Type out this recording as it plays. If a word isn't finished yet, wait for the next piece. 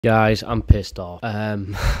Guys, I'm pissed off.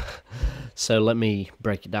 So let me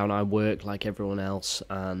break it down. I work like everyone else,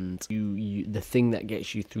 and the thing that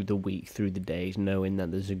gets you through the week, through the days, knowing that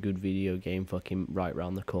there's a good video game fucking right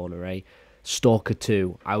round the corner, eh? S.T.A.L.K.E.R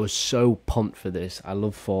 2. I was so pumped for this. I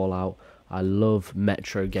love Fallout. I love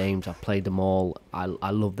Metro games. I've played them all. I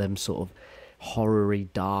love them sort of horror-y,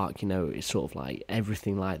 dark, it's sort of like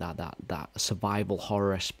everything like that survival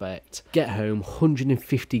horror aspect. Get home,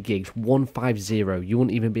 150 gigs, 150. You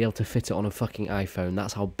wouldn't even be able to fit it on a fucking iPhone.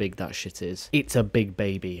 That's how big that shit is. It's a big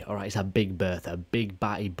baby, alright? It's a big Bertha, big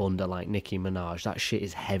batty bunda like Nicki Minaj. That shit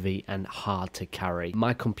is heavy and hard to carry.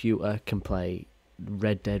 My computer can play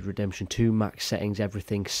Red Dead Redemption 2, max settings,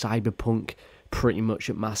 everything. Cyberpunk, pretty much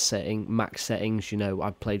at max settings.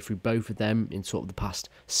 I've played through both of them in sort of the past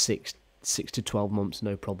 6 to 12 months,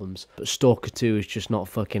 no problems. But S.T.A.L.K.E.R 2 is just not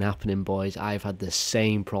fucking happening, boys. I've had the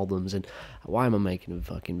same problems, and why am I making a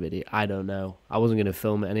fucking video? I don't know. I wasn't going to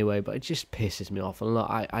film it anyway, but it just pisses me off. And look,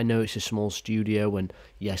 I know it's a small studio, and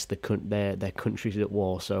yes, their country's at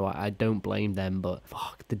war, so I don't blame them, but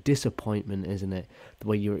fuck, the disappointment, isn't it? The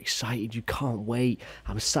way you're excited, you can't wait.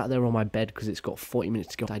 I'm sat there on my bed because it's got 40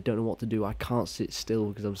 minutes to go. I don't know what to do. I can't sit still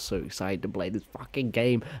because I'm so excited to play this fucking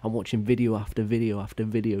game. I'm watching video after video after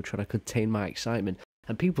video trying to contain my excitement.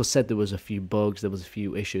 And people said there was a few bugs, there was a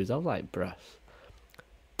few issues. I was like, bruh,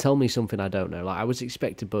 tell me something I don't know. Like, I was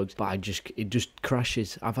expecting bugs, but it just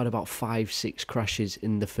crashes. I've had about 5-6 crashes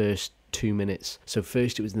in the first 2 minutes. So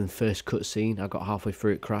first it was in the first cutscene. I got halfway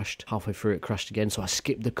through, it crashed. Halfway through, it crashed again. So I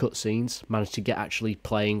skipped the cutscenes, managed to get actually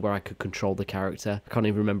playing where I could control the character. I can't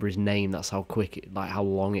even remember his name. That's how quick, how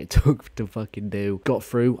long it took to fucking do. Got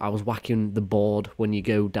through. I was whacking the board. When you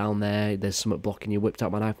go down there, there's something blocking you. Whipped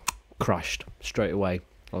out my knife, crashed straight away.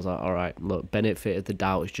 I was like, alright, look, benefit of the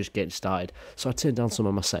doubt, is just getting started. So I turned down some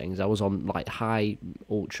of my settings. I was on like high,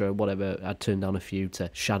 ultra, whatever. I turned down a few to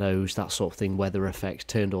shadows, that sort of thing, weather effects,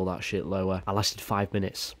 turned all that shit lower. I lasted 5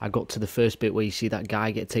 minutes. I got to the first bit where you see that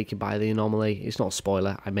guy get taken by the anomaly. It's not a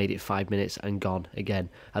spoiler. I made it 5 minutes and gone again.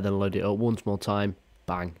 I then loaded it up once more time,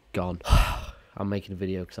 bang, gone. I'm making a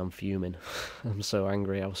video because I'm fuming. I'm so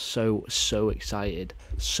angry. I was so excited.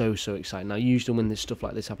 So excited. Now, usually when this stuff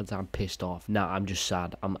like this happens, I'm pissed off. Now, I'm just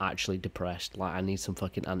sad. I'm actually depressed. Like, I need some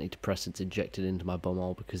fucking antidepressants injected into my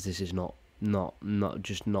bumhole because this is not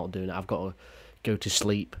doing it. I've got to go to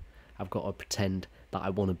sleep. I've got to pretend that I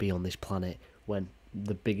want to be on this planet when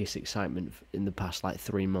the biggest excitement in the past, like,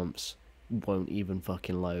 3 months won't even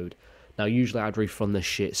fucking load. Now, usually I'd refund this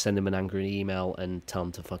shit, send them an angry email, and tell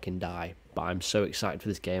them to fucking die. But I'm so excited for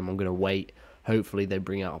this game, I'm going to wait. Hopefully they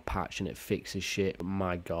bring out a patch and it fixes shit. But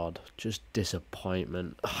my god, just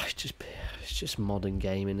disappointment. Oh, it's just modern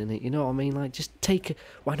gaming, isn't it? You know what I mean? Like, just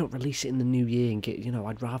why not release it in the new year and get,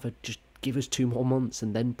 I'd rather just give us 2 more months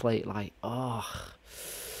and then play it. Like,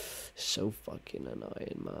 so fucking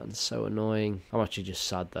annoying, man. So annoying. I'm actually just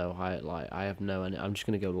sad though. I have no, and I'm just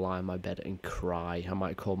gonna go lie on my bed and cry. I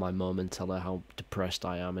might call my mum and tell her how depressed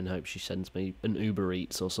I am and hope she sends me an Uber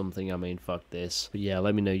Eats or something. I mean, fuck this. But yeah,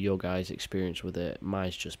 let me know your guys' experience with it.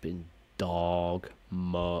 Mine's just been dog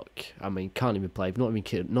muck. I mean, can't even play. I've not even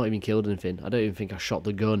killed anything. I don't even think I shot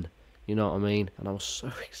the gun. You know what I mean? And I was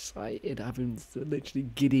so excited, having literally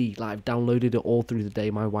giddy. Like, I've downloaded it all through the day.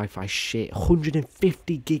 My Wi-Fi shit.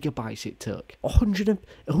 150 gigabytes it took.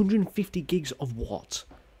 150 gigs of what?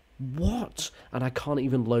 What? And I can't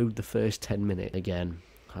even load the first 10 minutes. Again,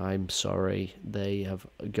 I'm sorry. They have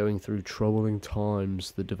going through troubling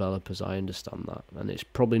times, the developers. I understand that. And it's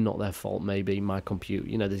probably not their fault, maybe. My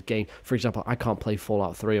computer, this game, for example, I can't play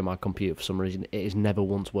Fallout 3 on my computer for some reason. It has never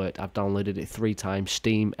once worked. I've downloaded it 3 times.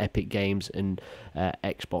 Steam, Epic Games, and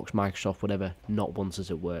Xbox, Microsoft, whatever. Not once has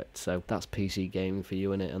it worked. So that's PC gaming for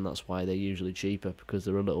you, innit? And that's why they're usually cheaper, because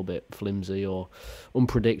they're a little bit flimsy or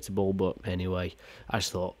unpredictable. But anyway, I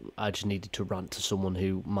just thought I just needed to rant to someone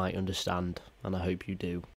who might understand, and I hope you do.